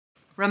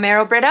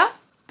Romero Britto?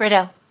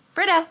 Britto.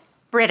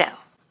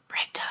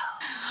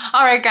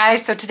 All right,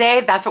 guys, so today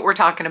that's what we're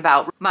talking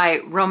about. My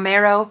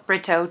Romero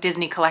Britto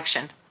Disney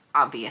collection,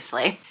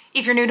 obviously.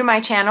 If you're new to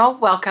my channel,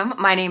 welcome.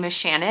 My name is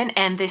Shannon,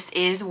 and this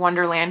is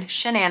Wonderland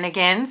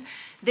Shenanigans.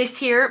 This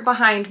here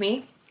behind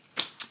me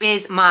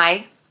is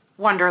my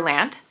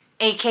Wonderland,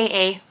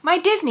 AKA my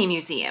Disney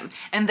museum.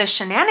 And the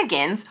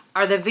shenanigans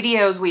are the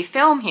videos we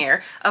film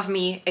here of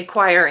me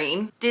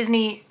acquiring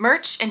Disney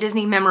merch and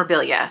Disney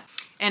memorabilia.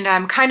 And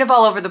I'm kind of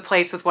all over the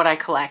place with what I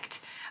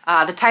collect.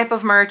 The type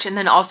of merch, and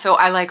then also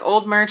I like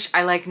old merch,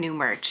 I like new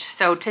merch.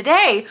 So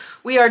today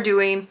we are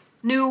doing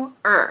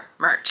newer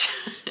merch.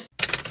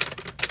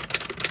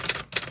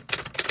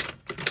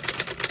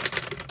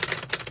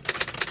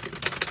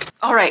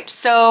 All right,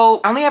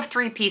 so I only have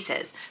 3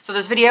 pieces. So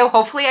this video,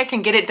 hopefully I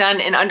can get it done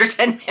in under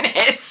 10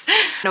 minutes.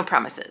 No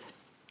promises.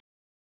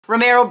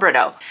 Romero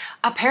Britto.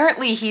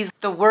 Apparently he's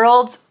the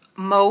world's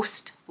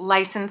most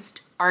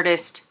licensed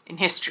artist in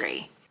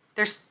history.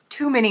 There's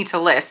too many to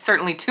list,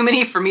 certainly too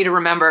many for me to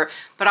remember,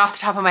 but off the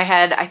top of my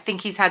head, I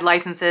think he's had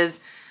licenses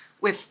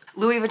with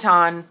Louis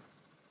Vuitton,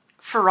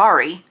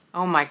 Ferrari,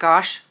 oh my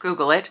gosh,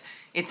 Google it,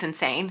 it's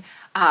insane.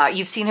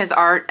 You've seen his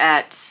art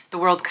at the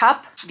World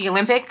Cup, the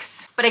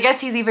Olympics, but I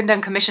guess he's even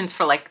done commissions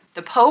for like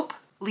the Pope,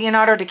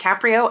 Leonardo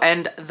DiCaprio,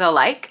 and the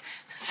like.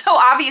 So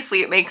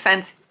obviously it makes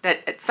sense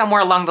that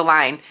somewhere along the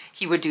line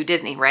he would do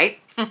Disney, right?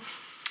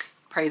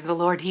 Praise the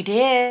Lord, he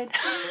did.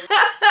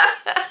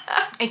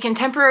 A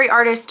contemporary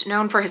artist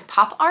known for his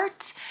pop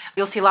art.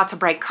 You'll see lots of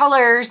bright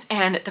colors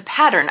and the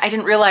pattern. I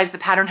didn't realize the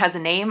pattern has a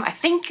name. I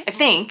think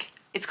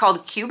it's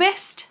called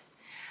cubist,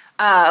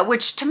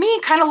 which to me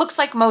kind of looks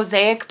like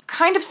mosaic,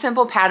 kind of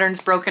simple patterns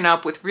broken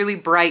up with really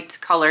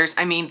bright colors.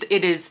 I mean,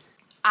 it is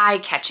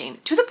eye-catching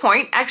to the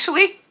point,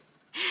 actually,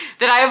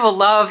 that I have a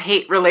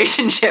love-hate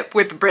relationship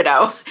with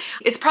Britto.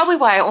 It's probably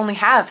why I only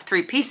have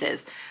 3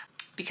 pieces,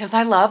 because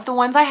I love the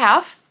ones I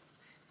have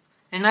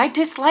and I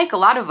dislike a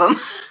lot of them.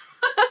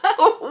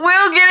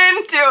 We'll get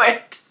into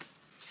it.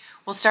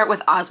 We'll start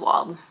with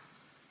Oswald.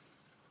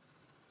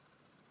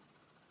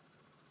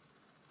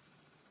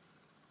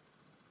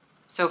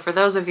 So for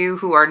those of you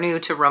who are new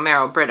to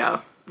Romero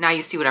Britto, now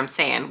you see what I'm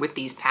saying with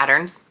these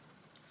patterns.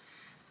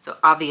 So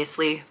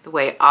obviously the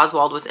way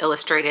Oswald was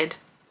illustrated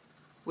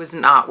was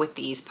not with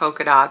these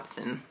polka dots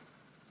and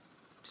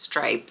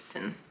stripes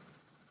and...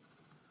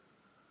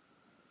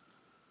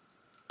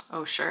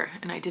 Oh sure,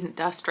 and I didn't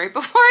dust right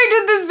before I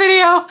did this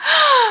video.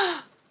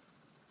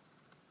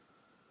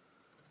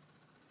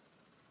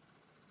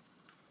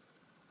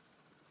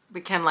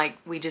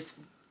 We just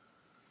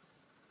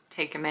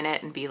take a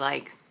minute and be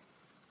like,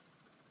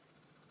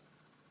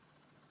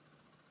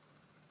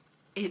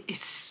 it is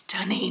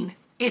stunning.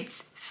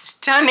 It's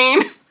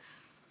stunning.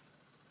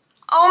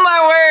 Oh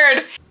my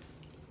word.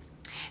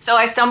 So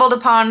I stumbled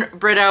upon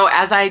Britto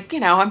as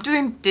I'm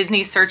doing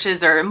Disney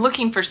searches, or I'm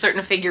looking for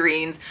certain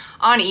figurines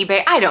on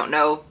eBay. I don't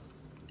know,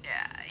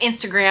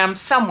 Instagram,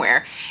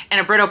 somewhere, and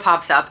a Britto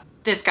pops up.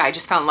 This guy I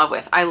just fell in love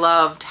with. I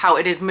loved how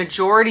it is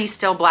majority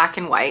still black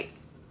and white.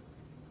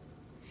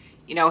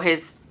 You know,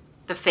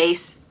 the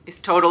face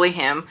is totally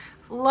him.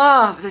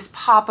 Love this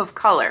pop of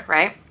color,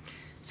 right?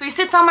 So he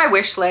sits on my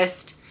wish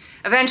list.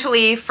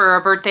 Eventually, for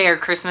a birthday or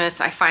Christmas,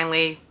 I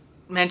finally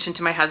mentioned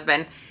to my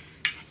husband,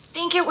 I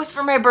think it was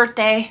for my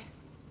birthday.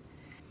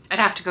 I'd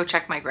have to go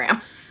check my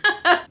gram.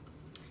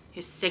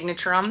 His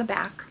signature on the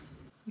back.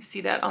 You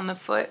see that on the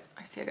foot?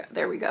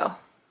 There we go.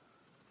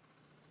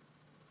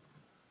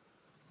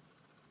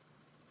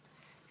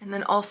 And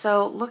then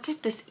also, look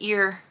at this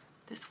ear,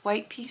 this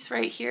white piece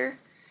right here.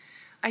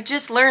 I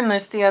just learned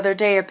this the other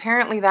day.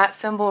 Apparently that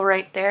symbol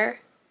right there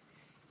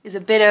is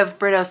a bit of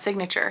Britto's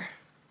signature.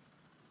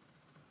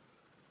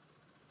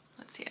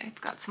 Let's see,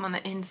 I've got some on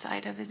the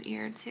inside of his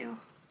ear too,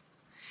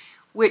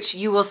 which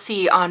you will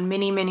see on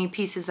many, many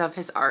pieces of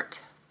his art.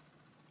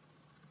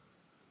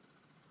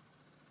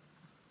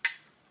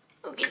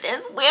 Look at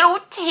this little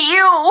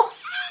tail.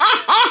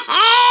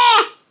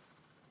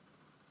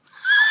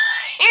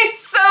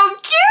 It's so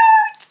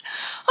cute.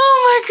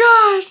 Oh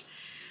my gosh.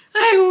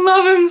 I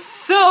love him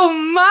so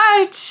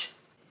much.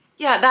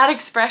 Yeah, that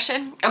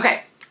expression.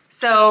 Okay,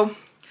 so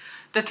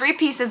the 3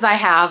 pieces I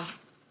have,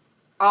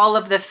 all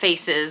of the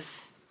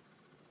faces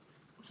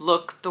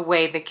look the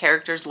way the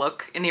characters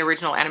look in the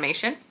original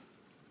animation.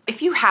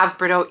 If you have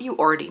Britto, you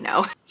already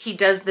know. He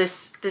does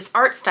this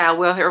art style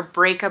where he'll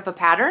break up a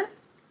pattern,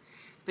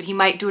 but he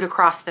might do it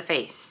across the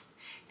face.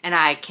 And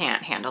I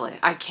can't handle it.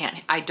 I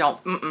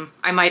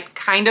might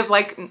kind of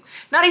like,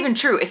 not even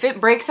true. If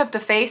it breaks up the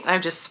face, I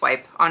just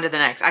swipe onto the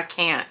next. I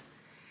can't.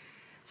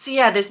 So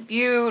yeah, this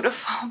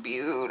beautiful,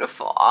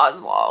 beautiful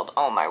Oswald.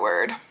 Oh my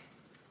word.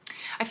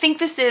 I think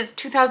this is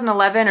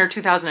 2011 or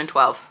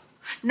 2012.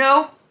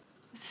 No,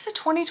 is this a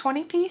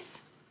 2020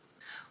 piece?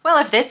 Well,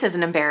 if this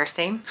isn't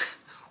embarrassing,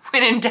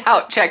 when in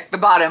doubt, check the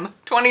bottom,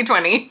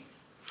 2020.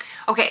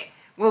 Okay,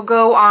 we'll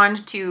go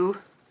on to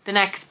the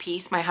next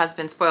piece my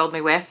husband spoiled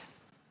me with.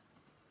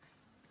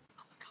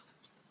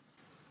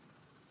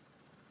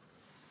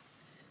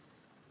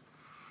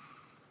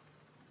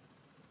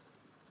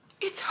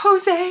 It's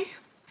Jose.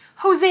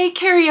 Jose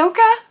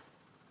Carioca?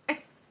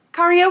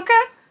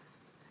 Carioca?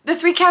 The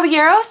Three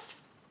Caballeros?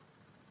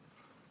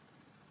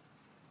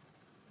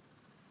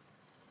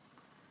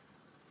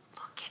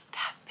 Look at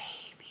that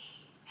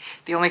baby.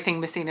 The only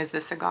thing missing is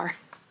the cigar.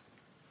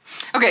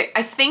 Okay,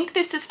 I think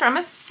this is from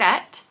a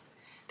set.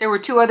 There were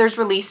two others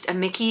released, a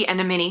Mickey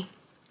and a Minnie.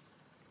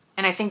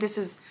 And I think this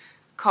is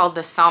called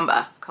the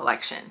Samba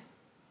collection.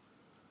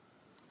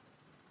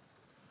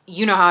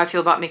 You know how I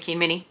feel about Mickey and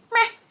Minnie. Meh.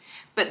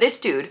 But this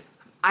dude,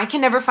 I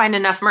can never find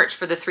enough merch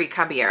for the Three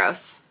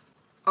Caballeros.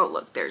 Oh,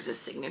 look, there's his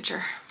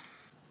signature.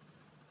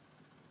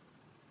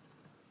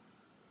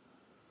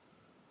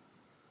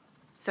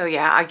 So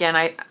yeah,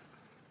 again,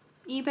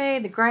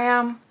 eBay, the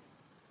gram,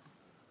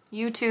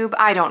 YouTube,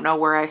 I don't know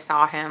where I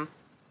saw him.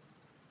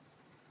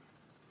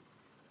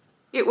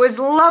 It was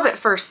love at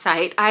first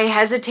sight. I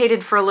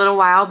hesitated for a little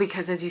while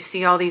because as you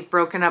see all these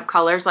broken up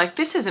colors, like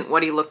this isn't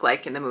what he looked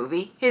like in the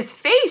movie. His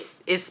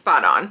face is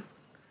spot on.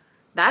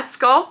 That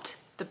sculpt,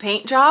 the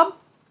paint job,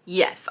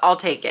 yes, I'll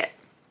take it.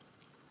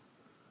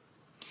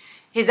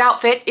 His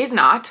outfit is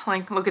not.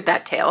 Like, look at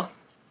that tail.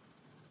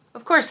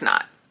 Of course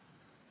not.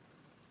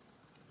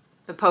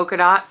 The polka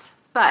dots.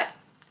 But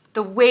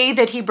the way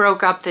that he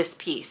broke up this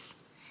piece,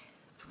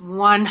 it's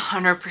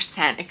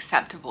 100%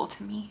 acceptable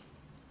to me.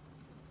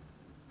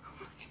 Oh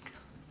my God.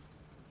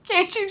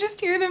 Can't you just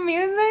hear the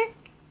music?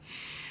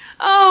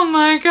 Oh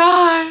my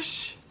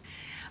gosh.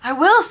 I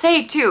will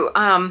say too,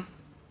 I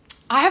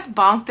have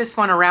bonked this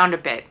one around a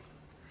bit.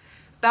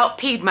 About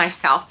peed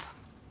myself.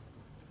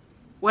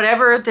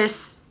 Whatever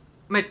this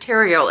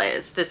material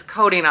is, this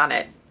coating on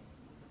it,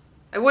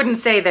 I wouldn't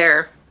say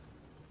they're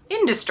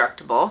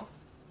indestructible,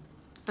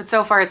 but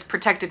so far it's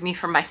protected me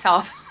from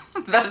myself,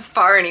 thus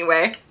far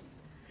anyway.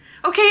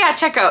 Okay, yeah,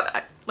 check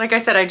out, like I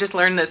said, I just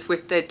learned this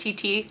with the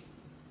TT.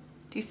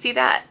 Do you see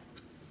that?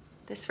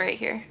 This right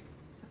here.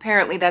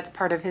 Apparently that's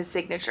part of his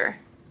signature.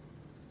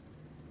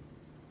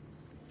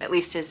 At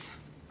least his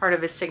part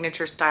of his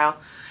signature style.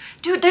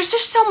 Dude, there's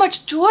just so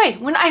much joy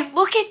when I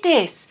look at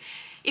this.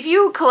 If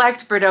you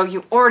collect Britto,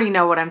 you already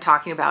know what I'm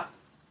talking about.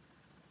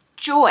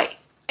 Joy.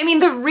 I mean,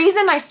 the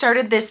reason I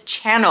started this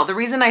channel, the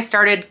reason I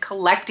started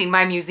collecting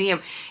my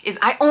museum is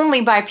I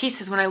only buy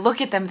pieces when I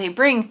look at them, they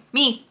bring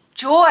me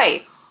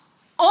joy.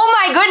 Oh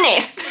my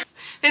goodness.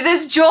 This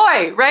is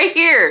joy right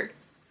here.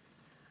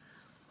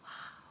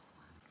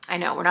 I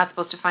know, we're not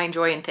supposed to find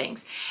joy in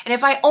things. And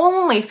if I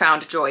only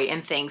found joy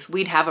in things,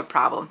 we'd have a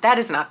problem. That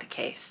is not the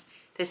case.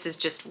 This is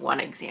just one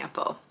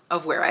example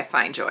of where I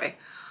find joy.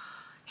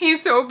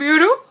 He's so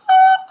beautiful.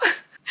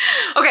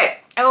 Okay,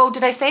 oh,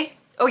 did I say?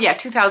 Oh yeah,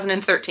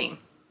 2013.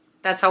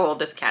 That's how old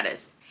this cat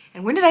is.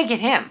 And when did I get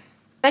him?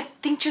 I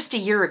think just a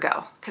year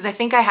ago, because I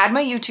think I had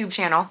my YouTube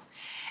channel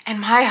and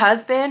my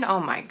husband, oh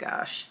my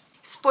gosh,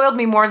 spoiled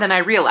me more than I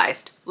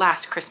realized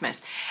last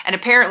Christmas. And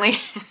apparently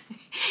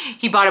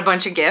he bought a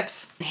bunch of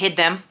gifts, hid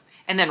them,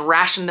 and then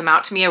rationed them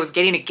out to me. I was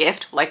getting a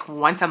gift like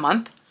once a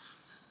month.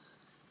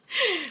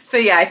 So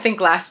yeah, I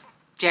think last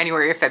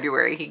January or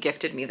February he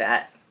gifted me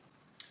that.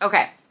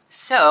 Okay,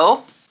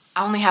 so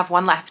I only have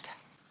one left.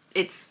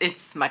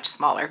 It's much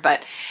smaller,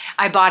 but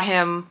I bought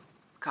him,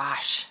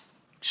 gosh,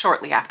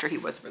 shortly after he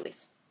was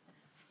released.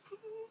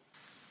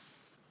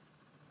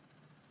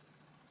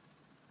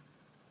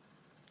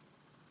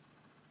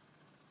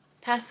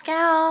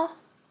 Pascal.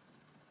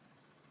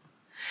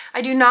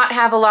 I do not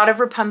have a lot of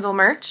Rapunzel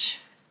merch.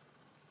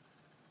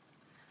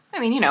 I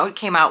mean, you know, it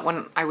came out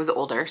when I was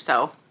older,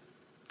 so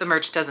the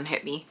merch doesn't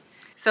hit me.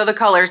 So the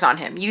colors on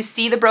him, you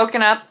see the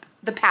broken up,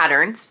 the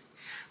patterns,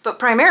 but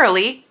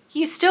primarily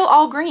he's still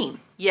all green.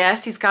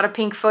 Yes, he's got a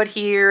pink foot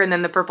here and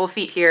then the purple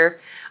feet here.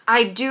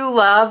 I do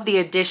love the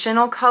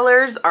additional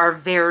colors are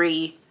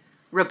very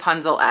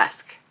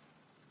Rapunzel-esque,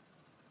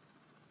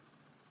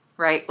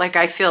 right? Like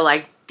I feel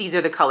like these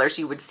are the colors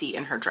you would see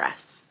in her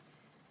dress.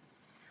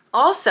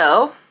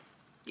 Also,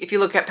 if you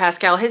look at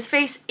Pascal, his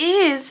face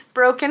is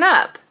broken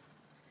up,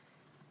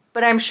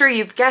 but I'm sure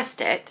you've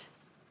guessed it.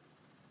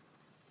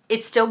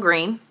 It's still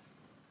green.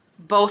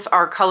 Both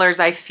are colors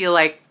I feel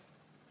like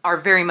are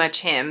very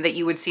much him that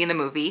you would see in the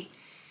movie.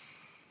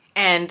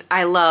 And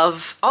I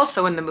love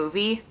also in the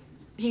movie,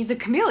 he's a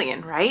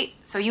chameleon, right?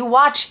 So you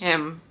watch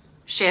him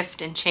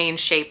shift and change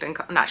shape and,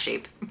 not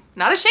shape,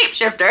 not a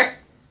shapeshifter.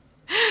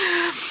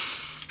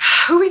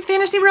 Who reads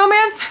fantasy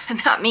romance?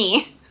 Not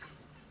me.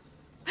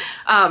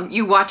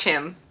 You watch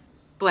him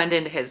blend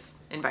into his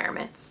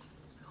environments.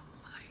 Oh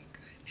my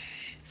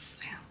goodness.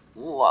 I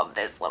love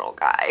this little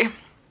guy.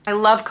 I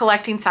love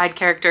collecting side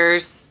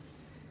characters.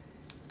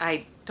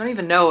 I don't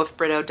even know if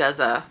Britto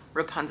does a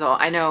Rapunzel.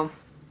 I know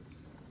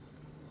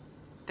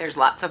there's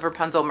lots of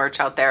Rapunzel merch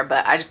out there,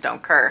 but I just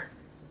don't care.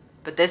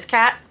 But this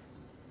cat,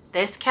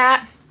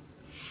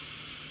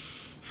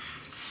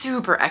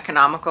 super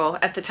economical.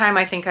 At the time,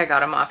 I think I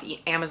got him off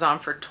Amazon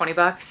for 20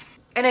 bucks.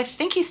 And I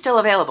think he's still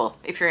available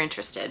if you're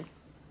interested.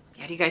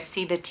 Yeah, do you guys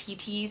see the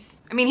TTs?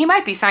 I mean, he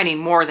might be signing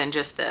more than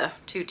just the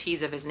 2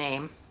 T's of his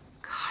name.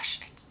 Gosh,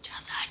 it's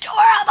just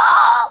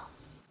adorable.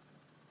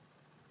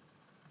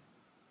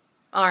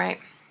 All right,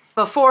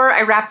 Before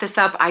I wrap this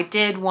up, I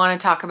did want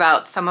to talk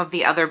about some of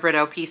the other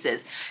Britto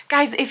pieces.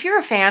 Guys, if you're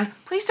a fan,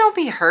 please don't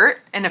be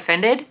hurt and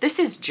offended. This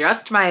is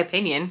just my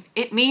opinion.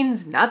 It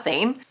means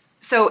nothing.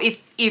 So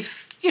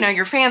if you know,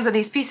 you're fans of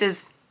these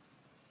pieces,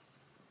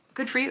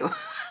 good for you.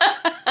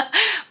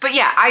 But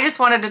yeah, I just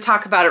wanted to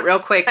talk about it real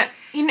quick.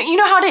 You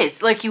know how it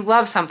is. Like, you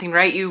love something,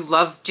 right? You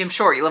love Jim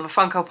Short, you love a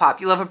Funko Pop,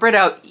 you love a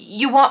Britto.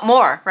 You want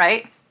more,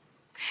 right?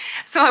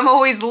 So I'm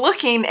always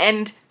looking,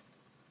 and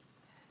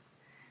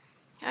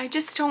I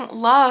just don't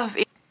love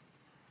it.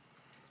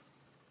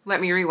 Let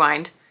me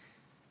rewind.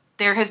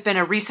 There has been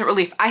a recent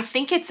release. I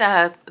think it's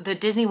the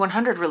Disney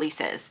 100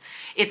 releases.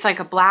 It's like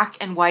a black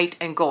and white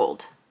and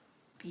gold.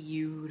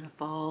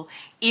 Beautiful.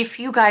 If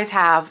you guys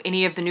have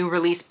any of the new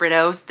release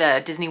Brittos,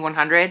 the Disney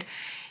 100,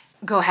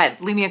 go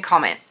ahead, leave me a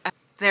comment.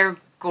 They're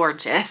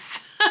gorgeous.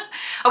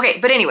 Okay,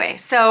 but anyway,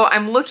 so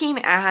I'm looking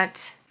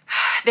at,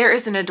 there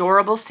is an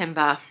adorable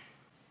Samba.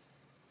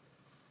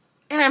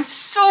 And I'm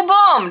so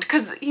bummed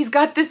because he's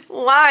got this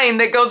line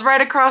that goes right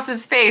across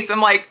his face.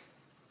 I'm like,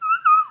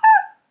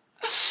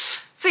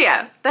 so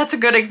yeah, that's a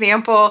good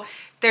example.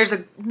 There's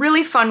a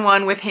really fun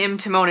one with him,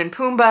 Timon and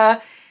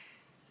Pumbaa.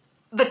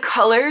 The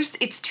colors,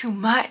 it's too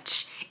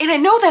much. And I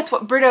know that's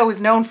what Britto is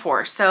known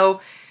for.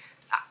 So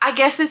I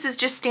guess this is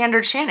just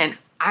standard Shannon.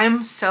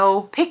 I'm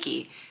so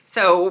picky.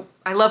 So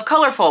I love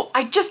colorful.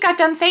 I just got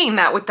done saying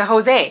that with the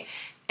Jose.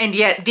 And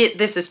yet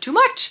this is too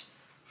much.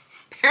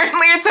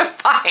 Apparently it's a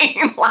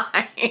fine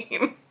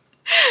line.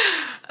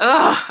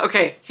 Ugh,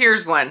 okay,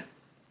 here's one.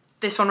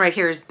 This one right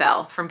here is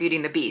Belle from Beauty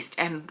and the Beast.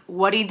 And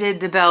what he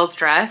did to Belle's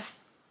dress,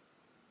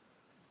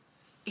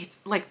 it's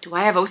like, do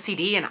I have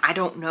OCD and I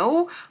don't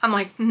know? I'm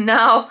like,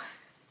 no,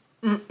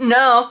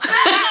 no.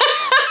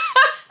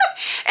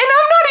 And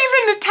I'm not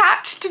even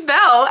attached to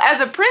Belle as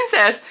a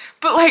princess,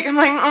 but like, I'm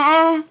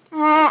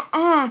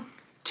like,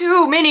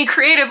 too many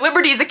creative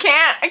liberties. I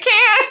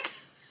can't.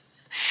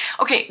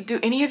 Okay, do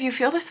any of you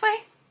feel this way?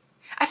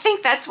 I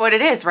think that's what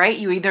it is, right?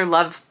 You either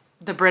love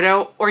the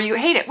Britto or you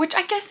hate it, which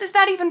I guess is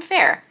that even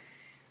fair?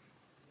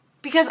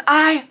 Because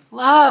I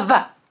love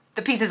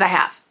the pieces I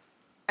have.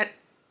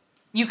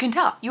 You can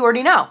tell, you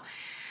already know.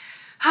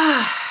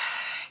 I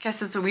guess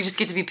this is, we just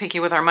get to be picky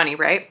with our money,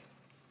 right?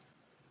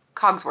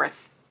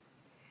 Cogsworth.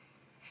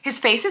 His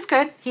face is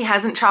good. He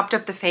hasn't chopped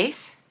up the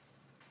face,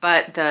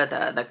 but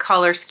the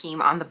color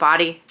scheme on the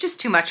body,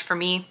 just too much for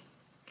me.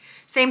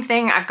 Same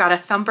thing, I've got a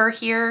Thumper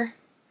here,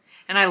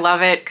 and I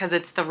love it because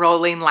it's the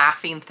rolling,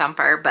 laughing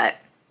Thumper, but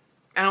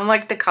I don't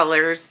like the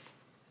colors.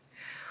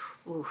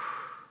 Ooh,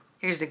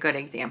 here's a good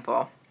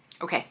example.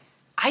 Okay,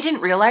 I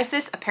didn't realize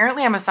this.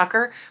 Apparently I'm a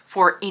sucker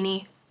for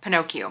any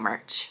Pinocchio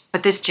merch.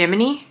 But this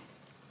Jiminy,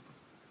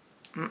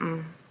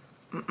 it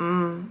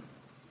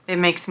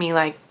makes me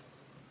like,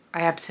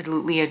 I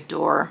absolutely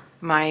adore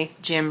my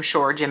Jim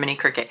Shore Jiminy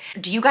Cricket.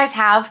 Do you guys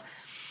have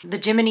the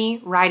Jiminy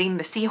riding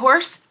the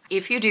seahorse?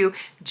 If you do,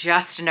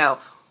 just know,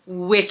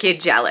 wicked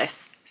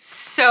jealous.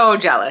 So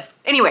jealous.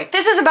 Anyway,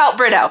 this is about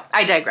Britto.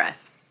 I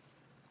digress.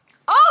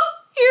 Oh,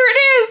 here it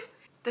is.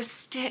 The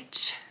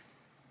stitch.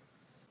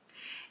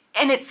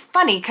 And it's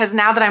funny because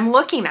now that I'm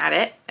looking at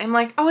it, I'm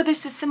like, oh,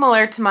 this is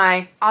similar to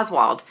my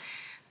Oswald.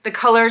 The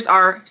colors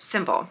are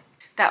simple.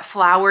 That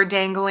flower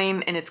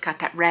dangling, and it's got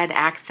that red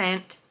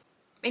accent.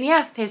 And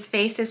yeah, his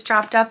face is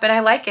chopped up and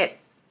I like it.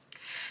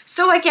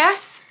 So I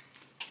guess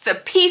it's a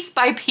piece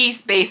by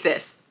piece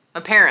basis,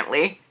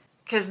 apparently,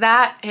 because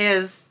that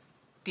is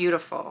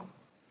beautiful.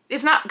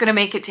 It's not gonna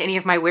make it to any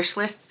of my wish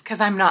lists because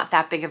I'm not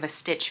that big of a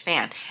Stitch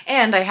fan.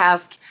 And I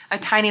have a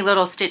tiny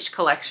little Stitch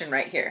collection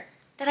right here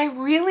that I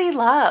really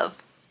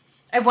love.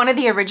 I have one of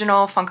the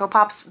original Funko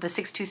Pops, the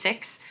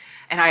 626,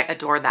 and I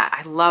adore that.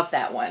 I love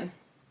that one.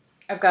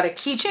 I've got a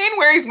keychain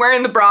where he's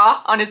wearing the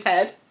bra on his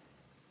head.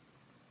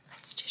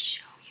 Let's just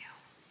show you.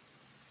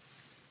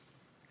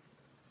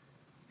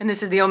 And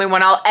this is the only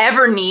one I'll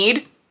ever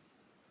need,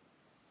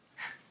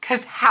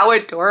 because how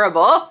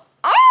adorable.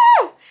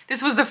 Oh!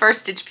 This was the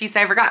first Stitch piece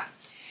I ever got.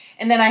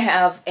 And then I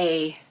have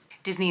a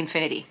Disney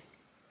Infinity.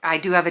 I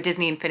do have a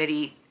Disney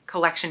Infinity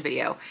collection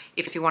video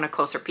if you want a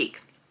closer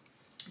peek.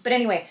 But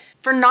anyway,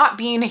 for not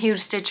being a huge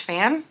Stitch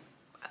fan,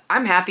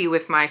 I'm happy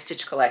with my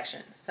Stitch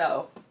collection.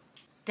 So,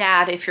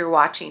 Dad, if you're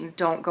watching,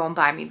 don't go and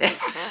buy me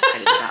this.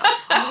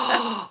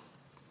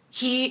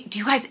 Do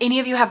you guys, any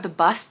of you have the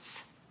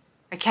busts?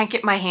 I can't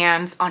get my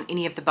hands on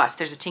any of the busts.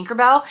 There's a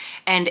Tinkerbell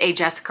and a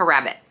Jessica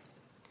Rabbit.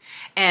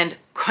 And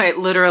quite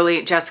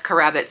literally, Jessica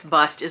Rabbit's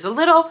bust is a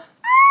little,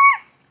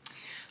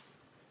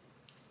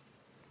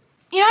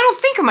 you know, I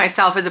don't think of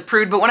myself as a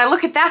prude, but when I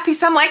look at that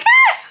piece, I'm like,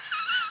 ah!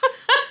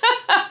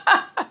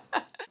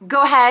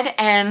 Go ahead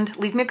and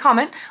leave me a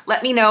comment.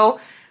 Let me know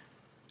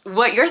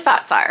what your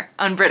thoughts are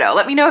on Britto.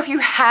 Let me know if you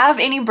have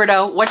any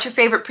Britto, what your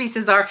favorite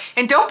pieces are,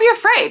 and don't be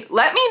afraid.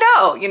 Let me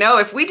know. You know,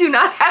 if we do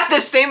not have the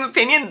same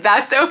opinion,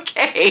 that's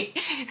okay.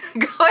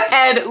 Go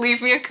ahead,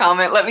 leave me a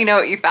comment. Let me know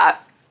what you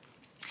thought.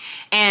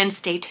 And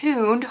stay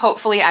tuned.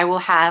 Hopefully I will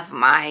have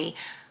my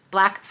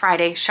Black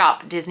Friday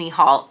Shop Disney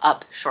haul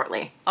up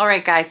shortly. All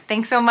right, guys,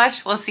 thanks so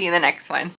much. We'll see you in the next one.